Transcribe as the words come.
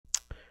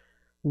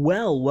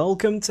Well,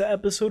 welcome to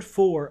episode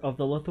 4 of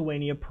the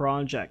Lithuania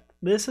project.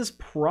 This is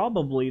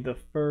probably the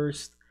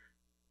first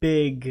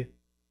big,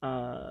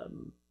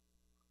 um,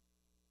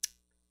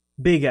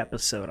 big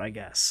episode, I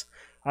guess.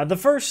 The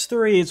first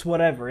 3 is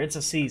whatever, it's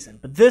a season.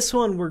 But this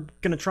one, we're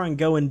going to try and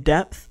go in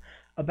depth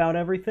about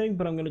everything,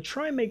 but I'm going to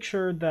try and make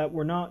sure that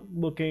we're not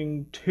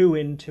looking too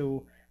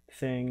into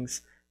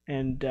things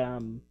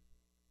and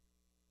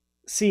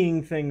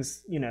seeing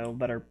things,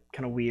 that are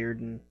kind of weird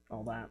and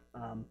all that.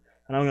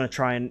 And I'm going to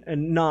try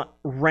and not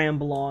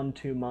ramble on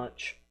too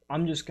much.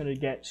 I'm just going to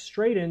get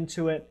straight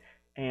into it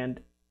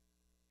and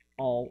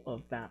all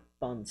of that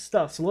fun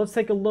stuff. So let's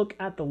take a look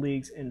at the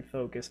leagues in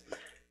focus.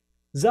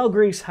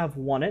 Žalgiris have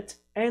won it,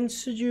 and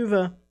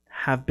Sūduva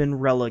have been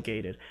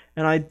relegated.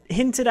 And I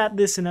hinted at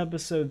this in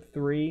episode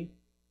 3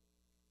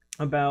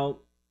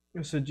 about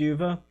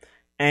Sūduva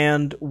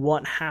and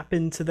what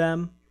happened to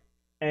them.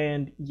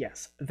 And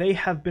yes, they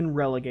have been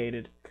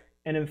relegated.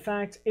 And in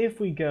fact,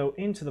 if we go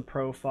into the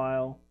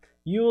profile,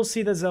 you will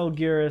see that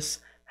Žalgiris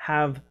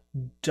have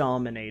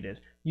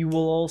dominated. You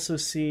will also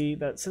see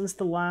that since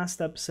the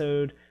last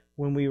episode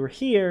when we were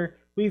here,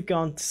 we've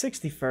gone to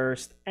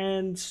 61st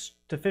and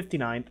to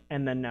 59th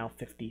and then now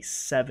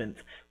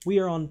 57th. We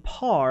are on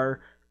par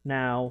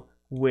now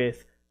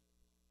with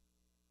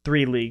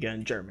 3 Liga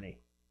in Germany.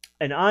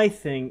 And I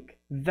think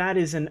that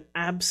is an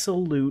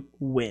absolute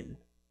win.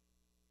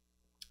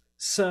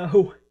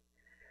 So,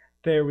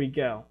 there we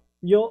go.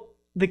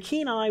 The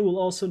keen eye will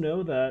also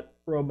know that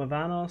Roman,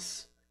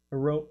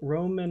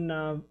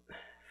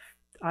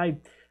 I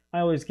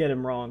always get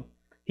him wrong.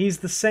 He's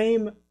the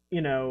same,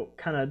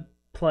 kind of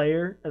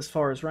player as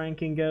far as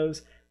ranking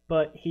goes,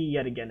 but he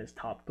yet again is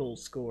top goal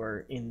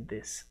scorer in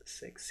this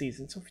 6th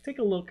season. So if we take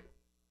a look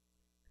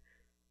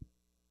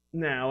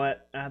now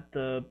at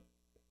the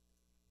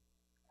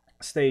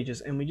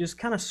stages and we just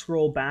kind of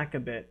scroll back a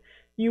bit,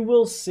 you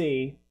will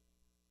see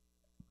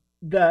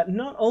that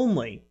not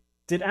only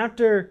did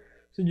after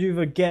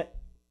Sūduva get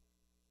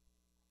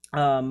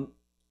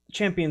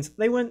champions,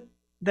 they went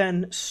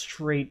then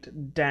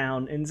straight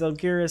down, and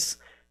Žalgiris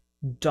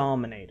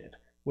dominated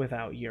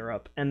without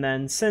Europe. And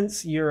then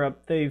since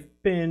Europe, they've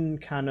been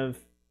kind of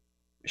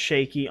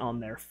shaky on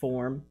their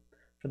form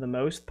for the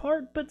most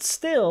part, but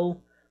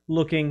still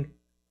looking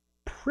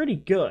pretty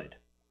good.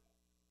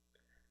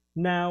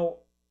 Now,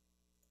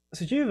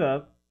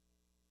 Sūduva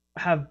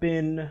have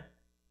been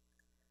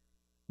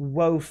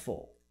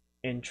woeful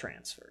in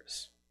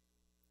transfers.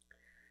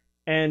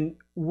 And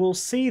we'll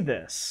see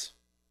this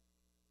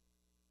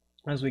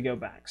as we go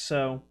back.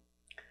 So,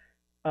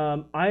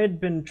 I had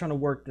been trying to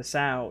work this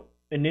out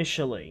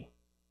initially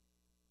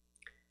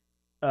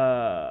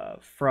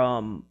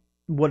from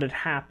what had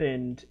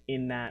happened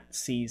in that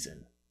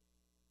season.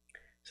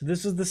 So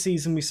this was the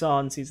season we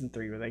saw in Season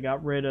 3 where they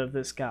got rid of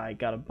this guy,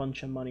 got a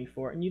bunch of money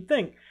for it. And you'd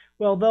think,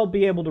 well, they'll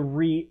be able to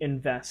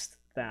reinvest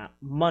that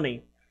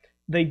money.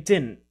 They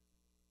didn't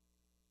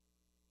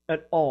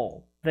at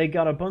all. They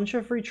got a bunch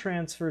of free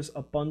transfers,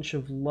 a bunch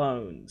of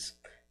loans.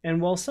 And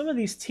while some of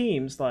these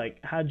teams,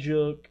 like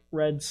Hajduk,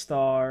 Red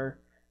Star,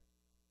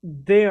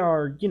 they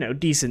are,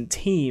 decent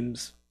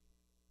teams,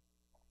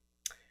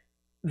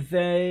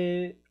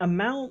 the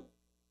amount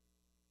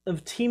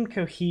of team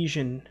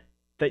cohesion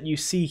that you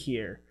see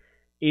here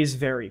is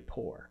very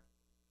poor.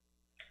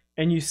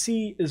 And you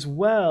see as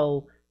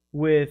well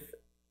with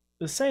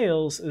the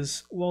sales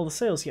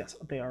yes,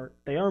 they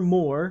are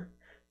more,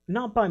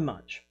 not by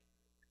much.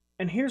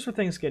 And here's where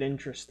things get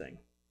interesting,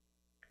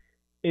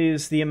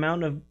 is the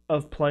amount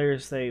of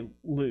players they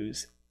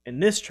lose in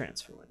this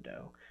transfer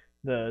window,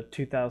 the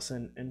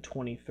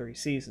 2023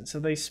 season. So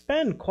they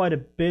spend quite a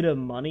bit of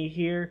money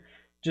here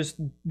just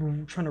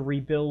trying to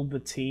rebuild the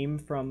team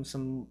from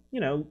some,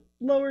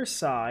 lower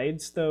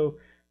sides, though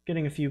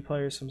getting a few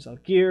players from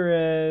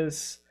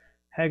Žalgiris,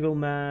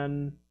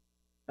 Hegelman,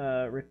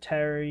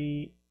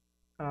 Ritteri,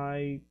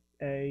 I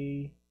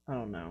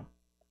don't know,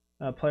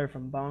 a player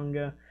from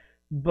Banga.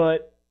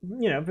 But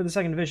for the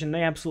second division,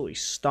 they absolutely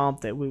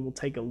stomped it. We will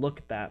take a look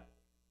at that.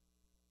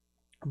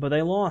 But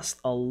they lost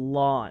a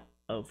lot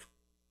of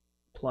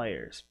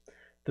players.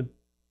 The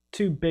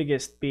 2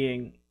 biggest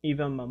being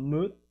Ivan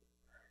Mamut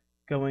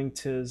going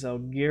to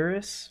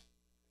Žalgiris,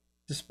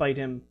 despite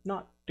him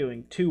not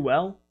doing too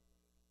well.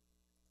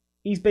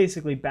 He's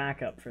basically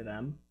backup for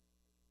them.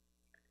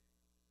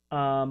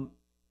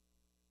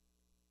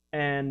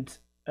 And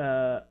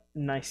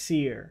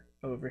Nasir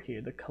over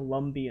here, the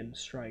Colombian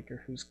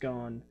striker who's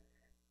gone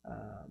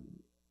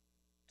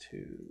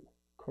to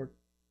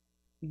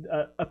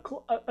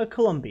a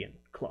Colombian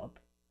club.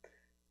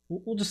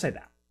 We'll just say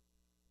that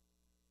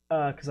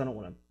because I don't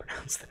want to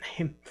pronounce the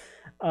name.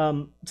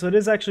 So it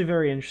is actually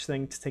very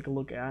interesting to take a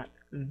look at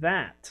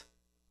that.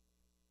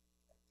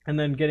 And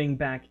then getting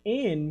back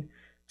in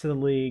to the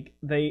league,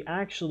 they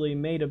actually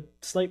made a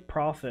slight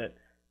profit,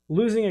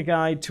 losing a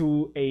guy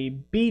to a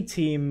B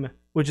team,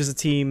 which is a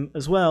team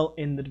as well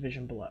in the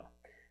division below.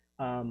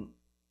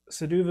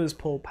 Sūduva's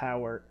pull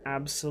power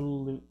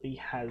absolutely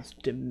has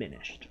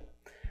diminished.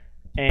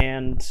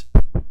 And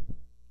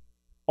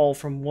all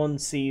from one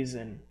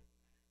season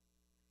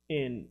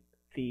in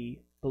the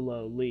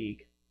below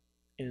league,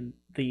 in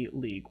the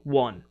League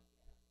One.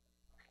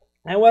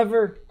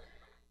 However,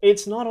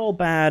 it's not all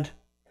bad.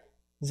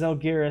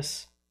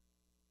 Zalgiris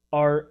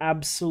are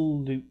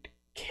absolute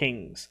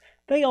kings.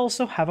 They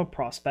also have a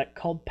prospect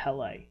called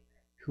Pele,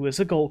 who is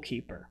a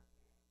goalkeeper.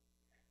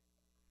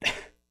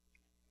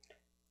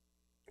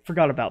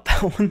 Forgot about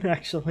that one,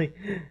 actually.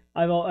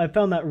 I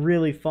found that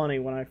really funny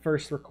when I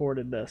first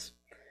recorded this.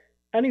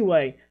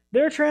 Anyway,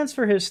 their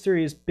transfer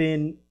history has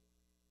been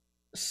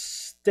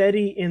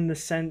steady in the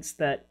sense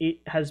that it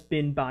has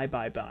been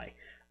buy.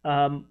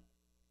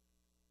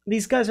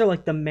 These guys are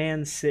like the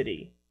Man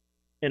City,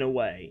 in a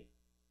way,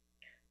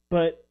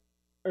 but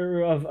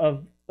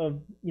of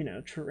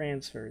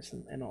transfers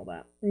and all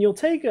that. And we'll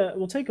take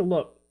a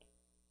look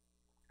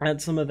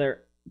at some of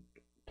their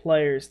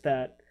players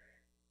that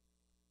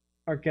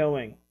are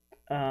going,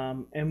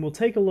 and we'll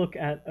take a look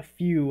at a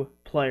few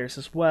players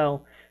as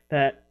well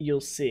that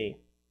you'll see.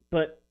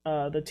 But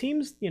the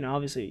teams,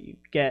 obviously you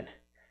get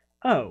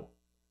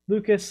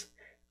Lucas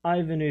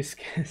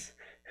Ivanuskis,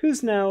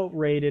 who's now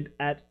rated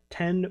at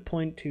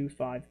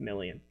 10.25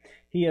 million.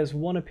 He has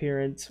 1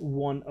 appearance,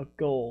 1 a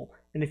goal.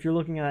 And if you're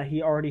looking at it,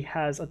 he already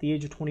has, at the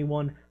age of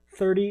 21,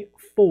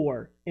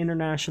 34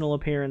 international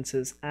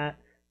appearances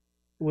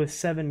with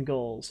 7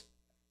 goals.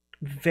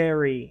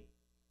 Very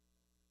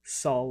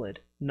solid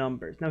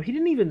numbers. Now, he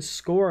didn't even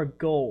score a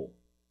goal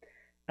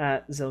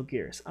at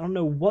Zalgiris. I don't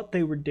know what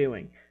they were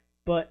doing,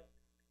 but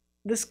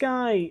this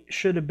guy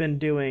should have been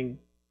doing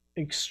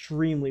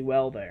extremely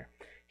well there.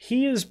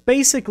 He is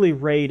basically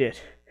rated,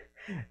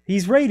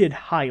 he's rated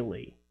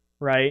highly,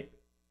 right?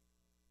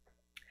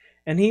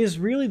 And he is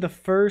really the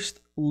first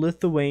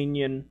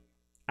Lithuanian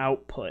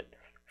output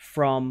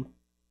from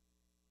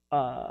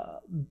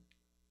the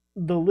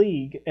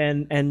league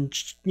and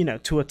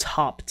to a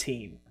top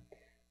team.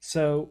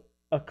 So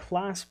a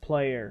class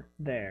player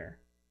there,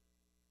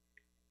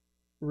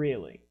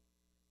 really.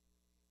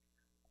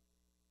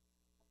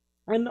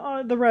 And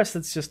the rest,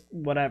 it's just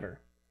whatever.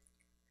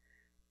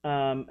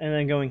 And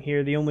then going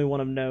here, the only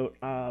one of note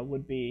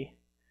would be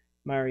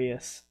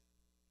Marius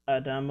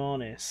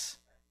Adamonis,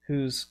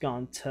 who's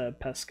gone to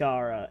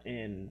Pescara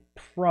in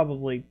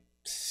probably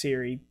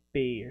Serie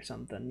B or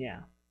something,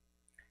 yeah.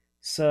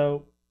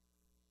 So,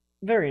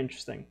 very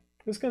interesting.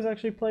 This guy's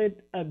actually played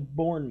at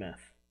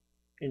Bournemouth,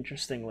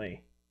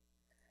 interestingly.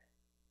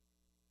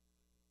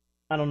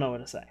 I don't know what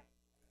to say.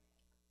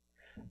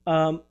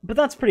 But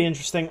that's pretty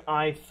interesting,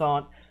 I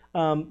thought.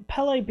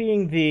 Pele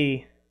being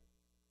the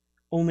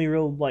only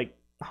real,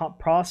 hot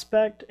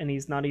prospect, and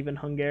he's not even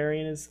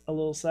Hungarian, is a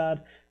little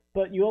sad.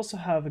 But you also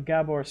have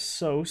Gabor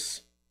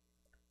Sos,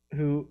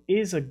 who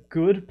is a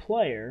good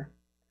player,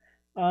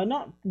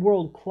 not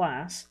world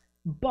class,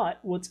 but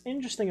what's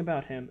interesting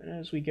about him, and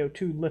as we go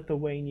to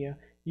Lithuania,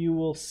 you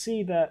will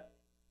see that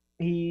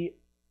I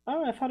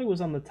thought he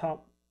was on the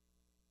top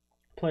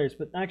players,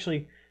 but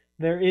actually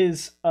there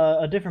is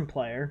a different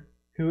player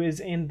who is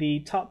in the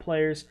top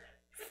players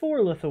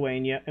for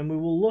Lithuania, and we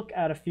will look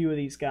at a few of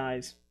these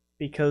guys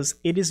because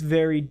it is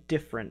very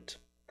different,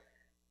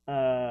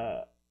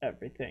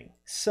 everything.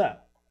 So,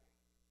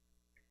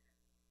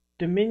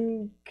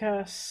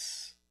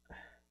 Dominkas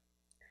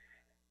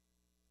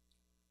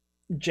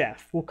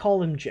Jeff. We'll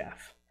call him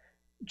Jeff.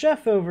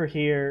 Jeff over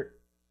here,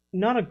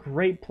 not a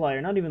great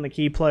player, not even the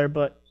key player,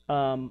 but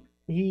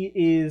he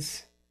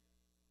is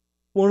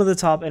one of the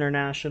top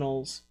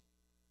internationals,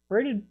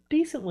 rated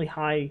decently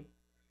high,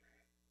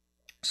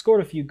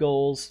 scored a few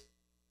goals,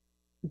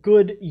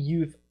 good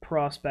youth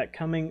prospect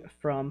coming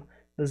from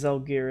the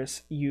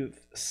Zalgiris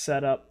youth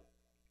setup.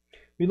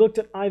 We looked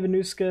at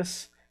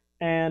Ivanuskis,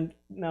 and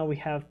now we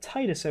have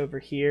Titus over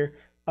here,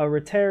 a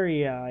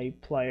Retirii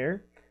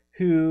player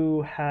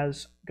who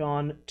has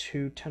gone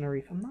to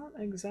Tenerife. I'm not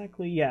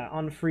exactly,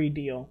 on a free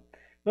deal.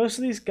 Most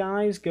of these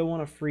guys go on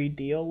a free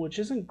deal, which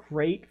isn't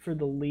great for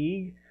the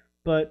league,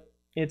 but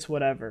it's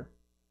whatever.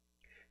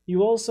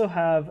 You also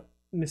have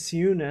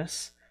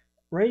Misiunas,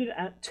 rated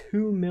at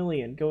 2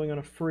 million, going on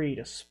a free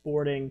to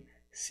Sporting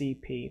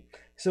CP.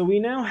 So we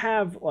now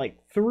have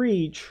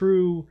 3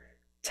 true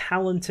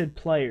talented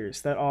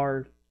players that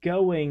are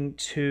going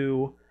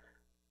to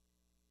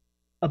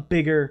a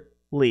bigger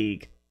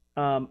league.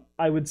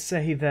 I would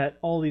say that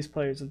all these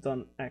players have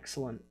done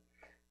excellent.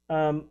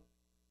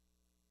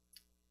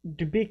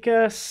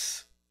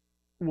 Dubikas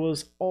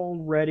was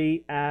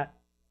already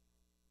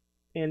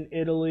in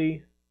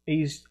Italy.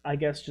 He's, I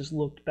guess, just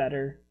looked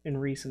better in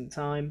recent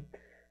time.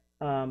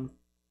 And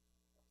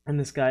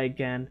this guy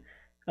again,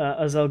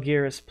 a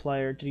Zalgiris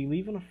player. Did he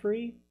leave on a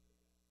free?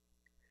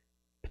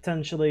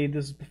 Potentially.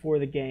 This is before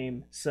the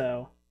game,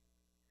 so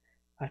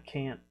I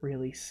can't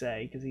really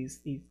say because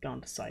he's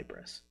gone to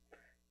Cyprus.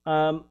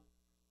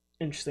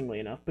 Interestingly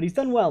enough, but he's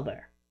done well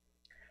there.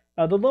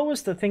 The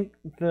lowest I think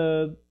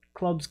the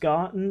club's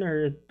gotten,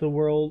 or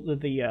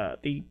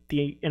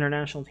the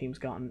international team's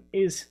gotten,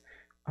 is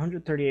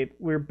 138.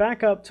 We're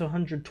back up to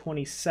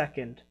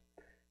 122nd.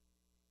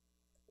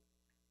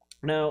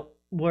 Now,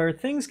 where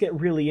things get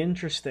really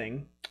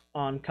interesting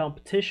on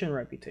competition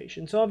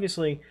reputation, so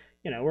obviously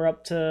we're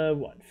up to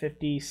what,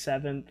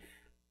 57th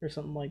or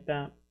something like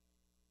that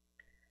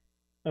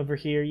over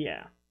here.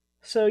 Yeah,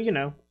 so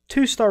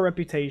 2-star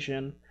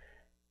reputation,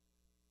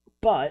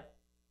 but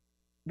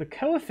the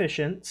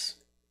coefficients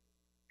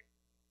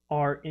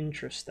are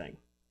interesting.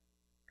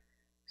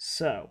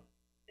 So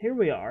here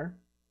we are,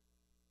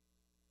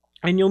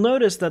 and you'll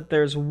notice that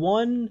there's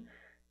one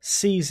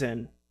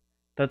season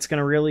that's going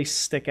to really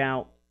stick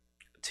out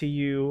to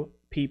you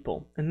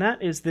people, and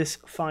that is this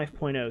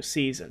 5.0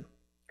 season.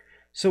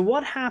 So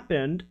what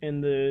happened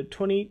in the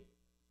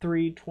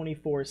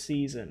 23-24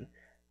 season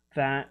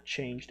that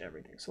changed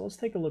everything? So let's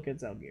take a look at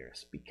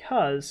Zalgiris,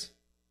 because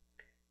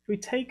if we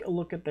take a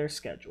look at their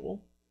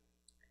schedule,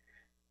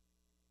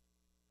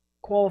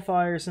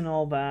 qualifiers and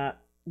all that,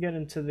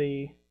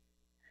 they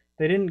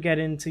didn't get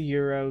into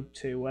Euro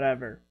 2,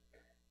 whatever.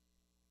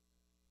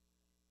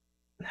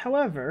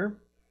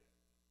 However,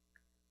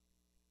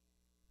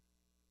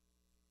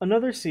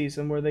 another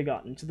season where they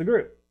got into the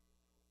group.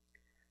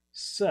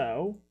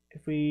 So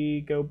if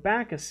we go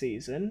back a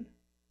season,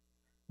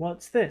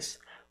 what's this?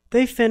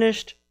 They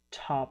finished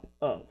top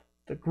of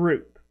the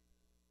group.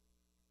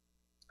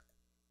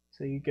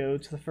 So you go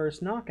to the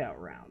first knockout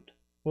round.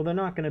 Well, they're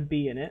not going to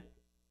be in it.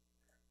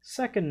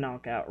 Second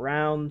knockout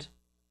round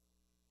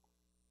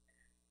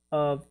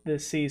of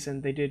this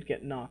season, they did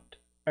get knocked,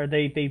 or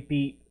they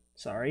beat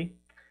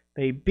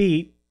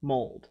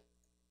Mold,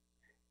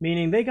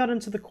 meaning they got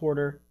into the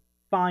quarter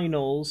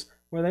finals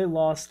where they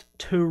lost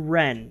to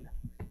Rennes.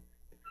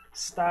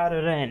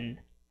 Stade Rennes.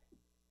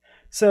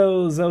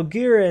 So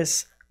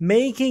Zalgiris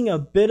making a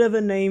bit of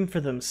a name for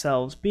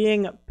themselves,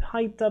 being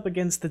hyped up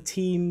against the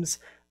teams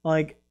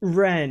like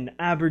Rennes,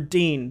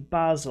 Aberdeen,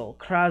 Basel,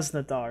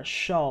 Krasnodar,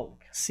 Schalke,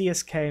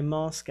 CSK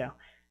Moscow.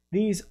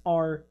 These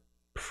are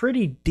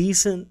pretty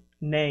decent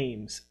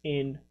names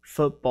in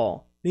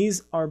football.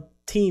 These are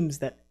teams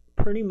that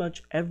pretty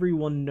much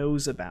everyone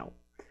knows about.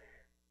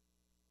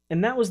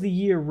 And that was the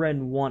year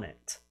Rennes won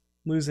it,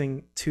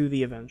 losing to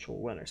the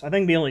eventual winners. I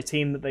think the only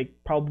team that they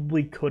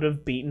probably could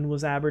have beaten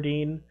was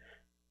Aberdeen.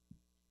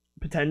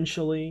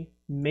 Potentially,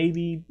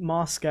 maybe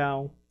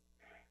Moscow.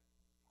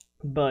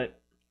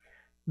 But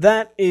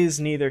that is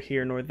neither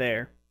here nor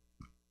there.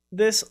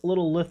 This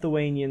little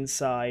Lithuanian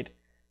side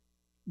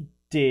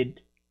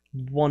did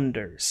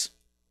wonders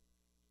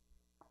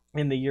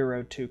in the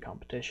Euro 2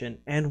 competition,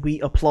 and we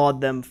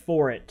applaud them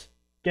for it,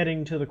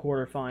 getting to the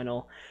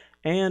quarterfinal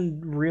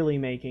and really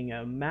making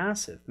a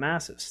massive,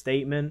 massive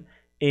statement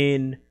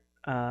in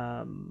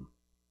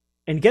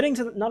getting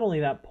to not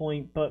only that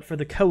point, but for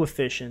the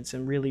coefficients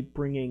and really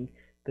bringing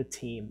the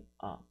team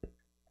up,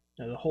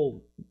 the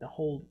whole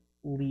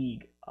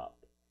league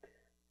up.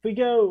 If we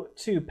go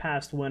to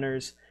past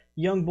winners,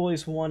 Young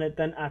Boys won it,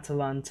 then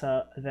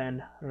Atalanta,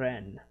 then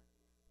Rennes.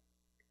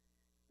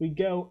 We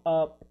go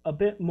up a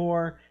bit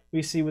more.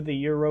 We see with the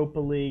Europa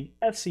League,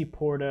 FC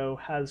Porto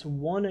has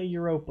won a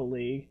Europa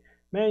League,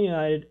 Man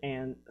United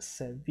and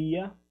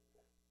Sevilla.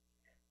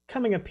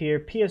 Coming up here,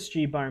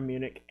 PSG, Bayern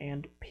Munich,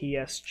 and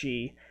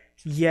PSG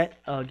yet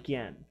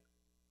again.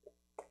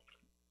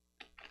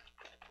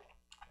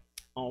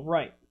 All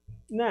right,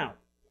 now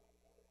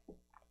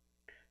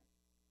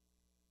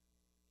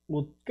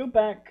we'll go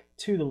back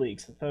to the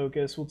leagues and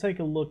focus. We'll take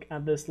a look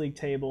at this league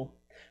table.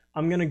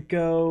 I'm going to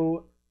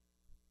go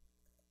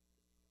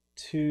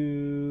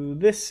to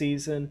this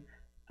season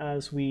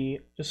as we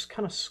just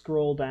kind of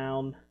scroll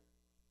down.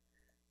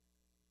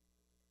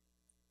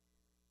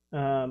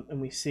 And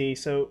we see,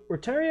 so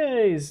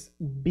Rotarier's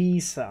B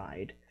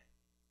side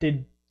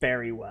did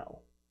very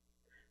well.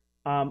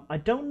 I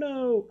don't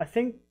know, I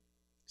think,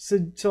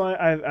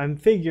 I'm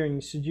figuring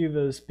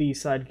Sujuva's B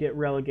side get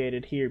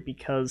relegated here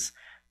because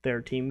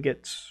their team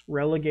gets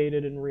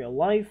relegated in real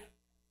life,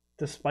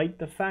 despite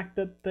the fact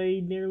that they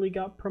nearly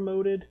got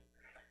promoted.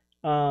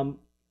 So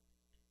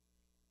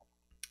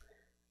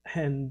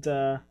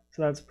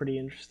that's pretty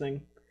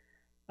interesting.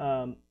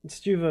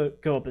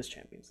 Sujuva go up as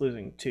champions,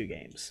 losing 2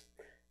 games.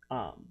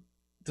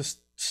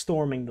 Just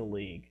storming the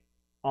league.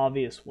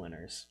 Obvious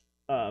winners.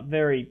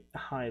 Very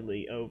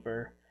highly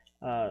over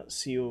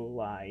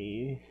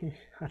Siulai.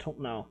 I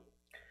don't know.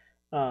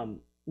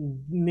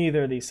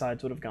 Neither of these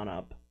sides would have gone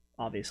up,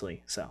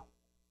 obviously. So,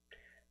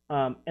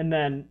 and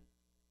then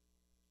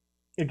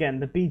again,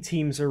 the B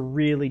teams are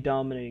really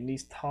dominating.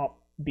 These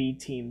top B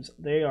teams,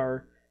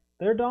 they're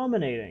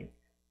dominating.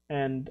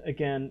 And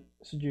again,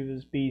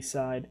 Sujuva's B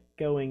side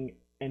going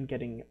and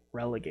getting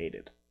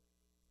relegated.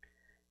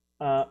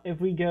 If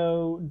we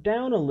go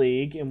down a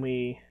league and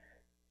we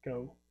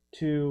go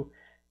to,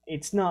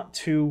 it's not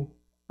too,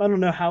 I don't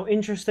know how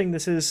interesting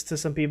this is to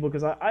some people,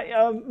 because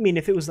I mean,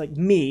 if it was like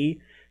me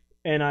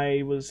and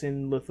I was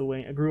in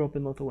Lithuania, I grew up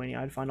in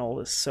Lithuania, I'd find all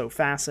this so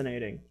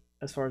fascinating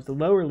as far as the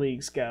lower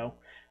leagues go.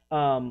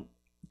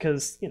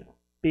 Because,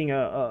 being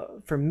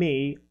for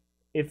me,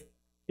 if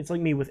it's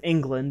like me with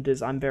England,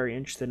 is I'm very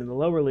interested in the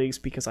lower leagues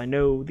because I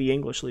know the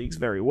English leagues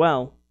very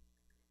well.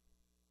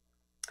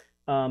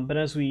 But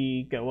as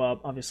we go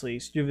up, obviously,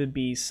 Sujuva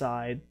B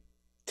side,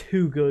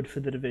 too good for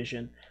the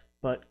division,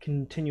 but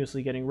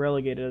continuously getting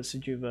relegated as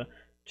Sujuva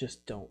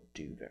just don't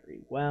do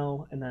very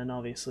well. And then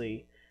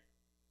obviously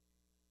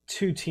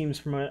 2 teams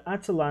promoted.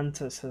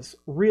 Atalantis has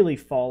really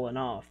fallen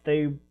off.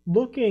 They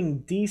looking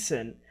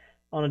decent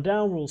on a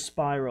downward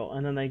spiral,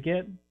 and then they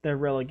get their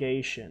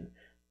relegation,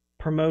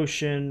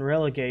 promotion,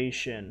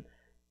 relegation,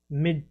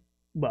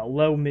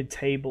 low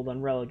mid-table,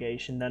 then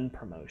relegation, then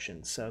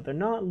promotion. So they're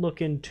not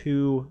looking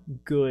too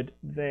good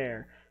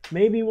there.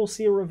 Maybe we'll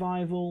see a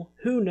revival.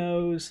 Who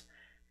knows?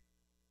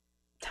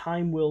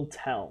 Time will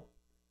tell.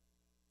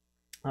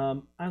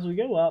 As we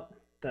go up,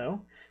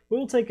 though,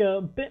 we'll take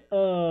a bit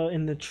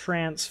in the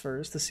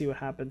transfers to see what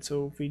happens.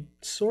 So if we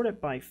sort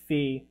it by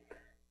fee,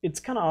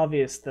 it's kind of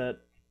obvious that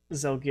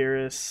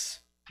Zalgiris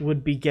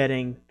would be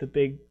getting the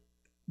big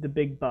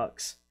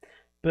bucks.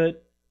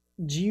 But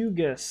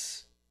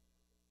Giugas,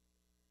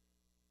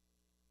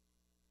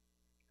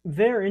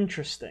 they're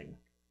interesting.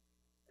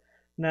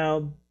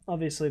 Now,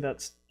 obviously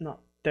that's not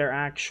their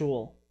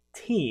actual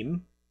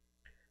team,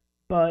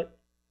 but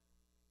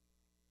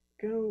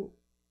go,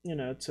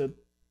 to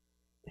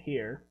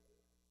here.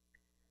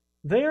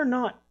 They are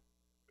not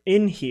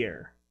in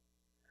here.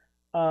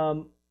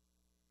 They're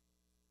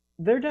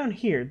down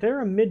here.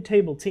 They're a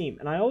mid-table team,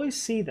 and I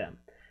always see them.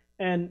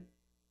 And,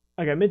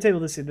 okay, mid-table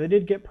this year. They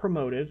did get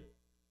promoted.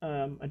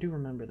 I do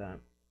remember that.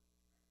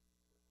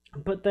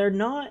 But they're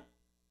not,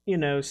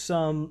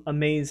 some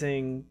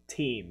amazing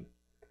team.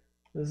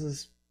 This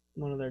is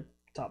one of their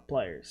top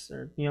players,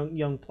 or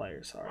young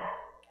players, sorry.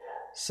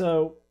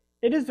 So,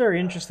 it is very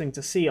interesting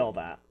to see all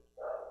that.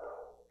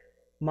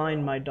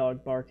 Mind my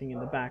dog barking in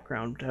the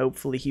background.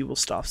 Hopefully he will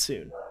stop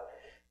soon.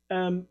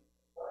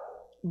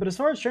 But as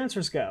far as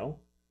transfers go,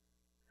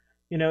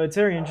 it's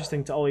very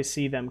interesting to always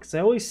see them, because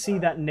I always see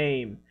that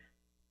name.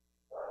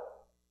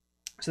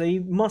 So they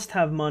must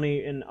have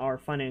money and are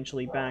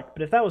financially backed.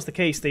 But if that was the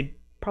case, they'd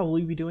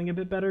probably be doing a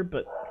bit better,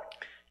 but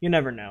you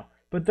never know.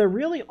 But there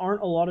really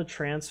aren't a lot of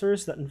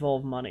transfers that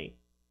involve money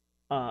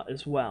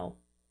as well.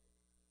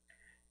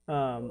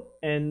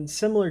 And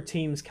similar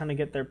teams kind of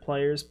get their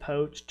players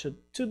poached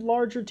to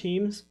larger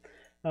teams.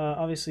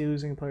 Obviously,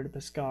 losing a player to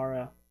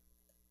Pescara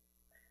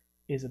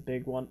is a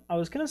big one. I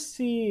was going to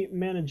see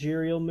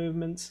managerial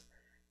movements,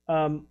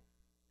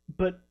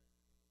 but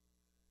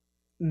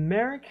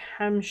Marek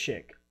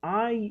Hamšík,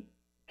 I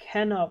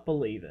cannot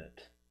believe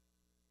it.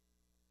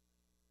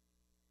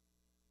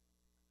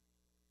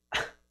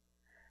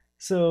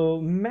 So,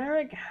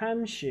 Marek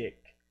Hamšík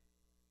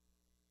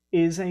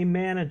is a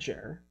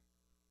manager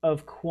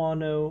of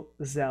Kwano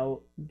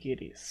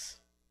Žalgiris.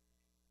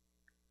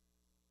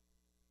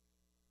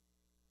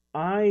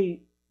 I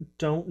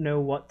don't know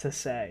what to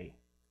say.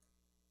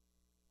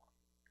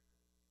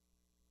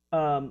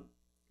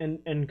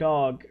 And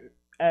Gog,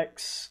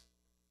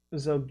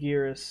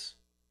 ex-Žalgiris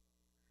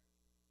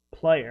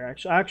player,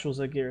 actual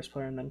Žalgiris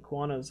player, and then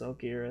Kwano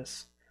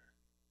Žalgiris.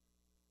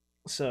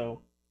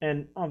 So,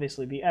 and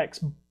obviously the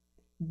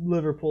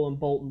ex-Liverpool and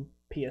Bolton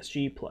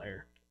PSG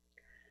player.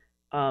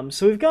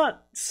 So we've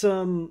got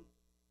some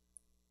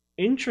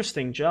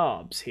interesting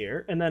jobs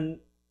here. And then,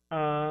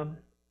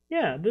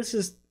 this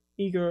is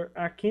Igor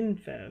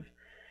Akinfev,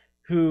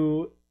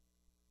 who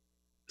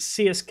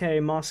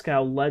CSK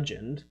Moscow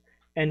legend,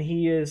 and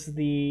he is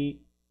the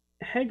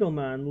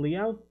Hegelmann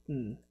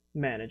Liauten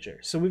manager.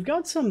 So we've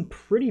got some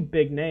pretty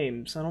big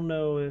names. I don't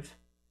know if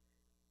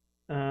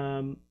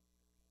I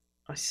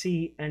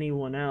see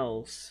anyone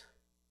else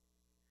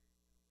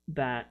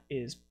that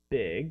is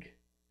big.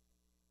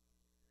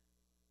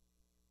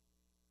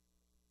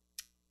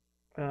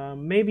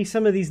 Maybe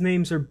some of these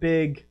names are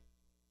big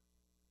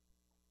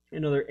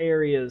in other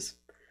areas,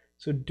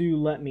 so do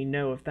let me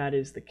know if that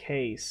is the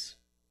case.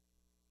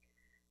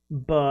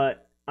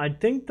 But I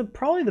think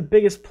probably the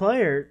biggest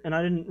player, and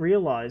I didn't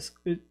realize,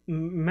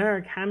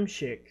 Marek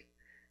Hamšík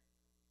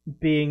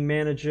being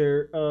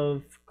manager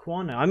of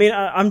Kwano. I mean,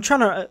 I'm trying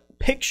to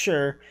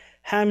picture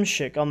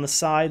Hamšík on the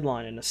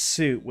sideline in a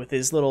suit with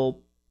his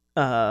little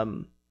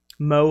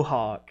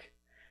mohawk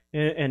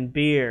and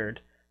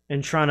beard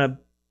and trying to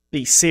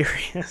be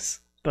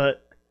serious,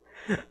 but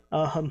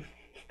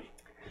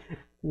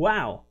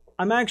wow,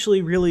 I'm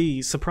actually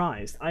really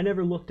surprised. I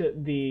never looked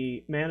at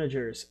the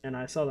managers, and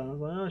I saw that, and I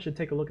was like, oh, I should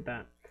take a look at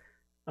that.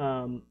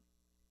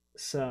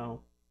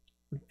 So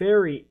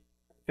very,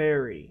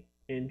 very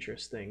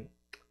interesting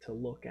to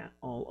look at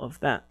all of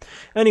that.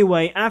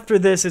 Anyway, after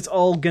this, it's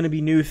all going to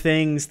be new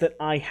things that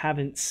I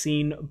haven't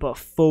seen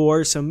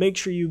before, so make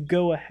sure you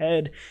go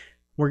ahead.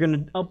 We're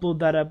going to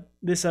upload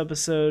this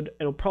episode.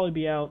 It'll probably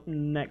be out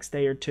next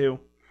day or two.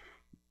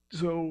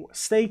 So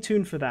stay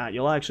tuned for that.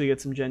 You'll actually get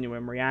some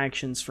genuine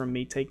reactions from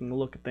me taking a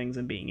look at things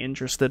and being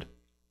interested.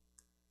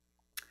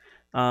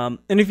 And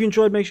if you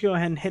enjoyed, make sure you go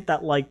ahead and hit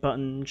that like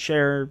button,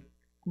 share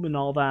and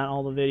all that,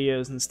 all the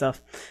videos and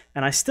stuff.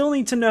 And I still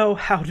need to know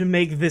how to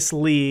make this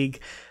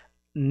league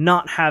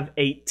not have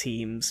 8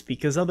 teams,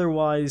 because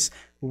otherwise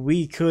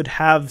we could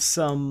have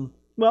some...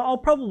 Well, I'll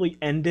probably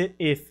end it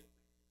if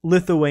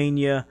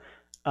Lithuania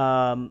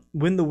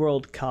win the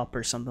World Cup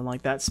or something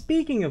like that.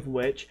 Speaking of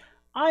which,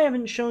 I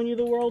haven't shown you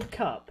the World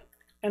Cup,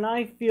 and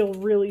I feel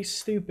really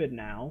stupid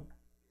now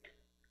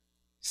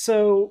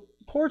So,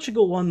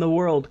 Portugal won the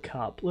World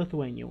Cup.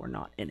 Lithuania were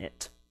not in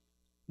it.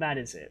 That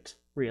is it,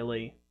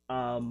 really.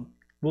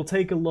 We'll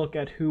take a look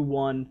at who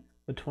won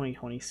the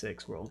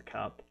 2026 World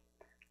Cup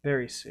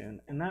very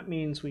soon. And that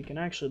means we can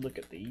actually look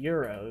at the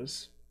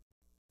Euros.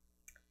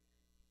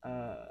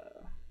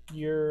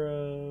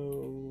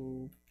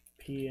 European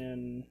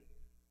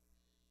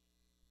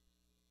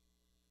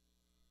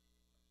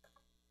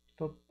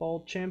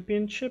Football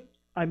Championship.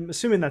 I'm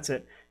assuming that's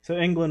it. So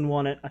England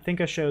won it. I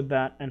think I showed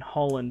that. And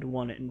Holland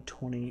won it in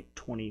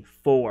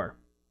 2024.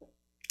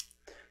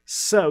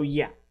 So,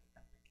 yeah.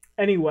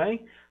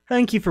 Anyway,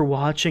 thank you for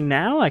watching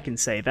now. I can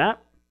say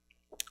that.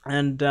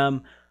 And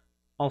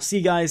I'll see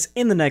you guys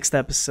in the next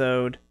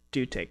episode.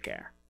 Do take care.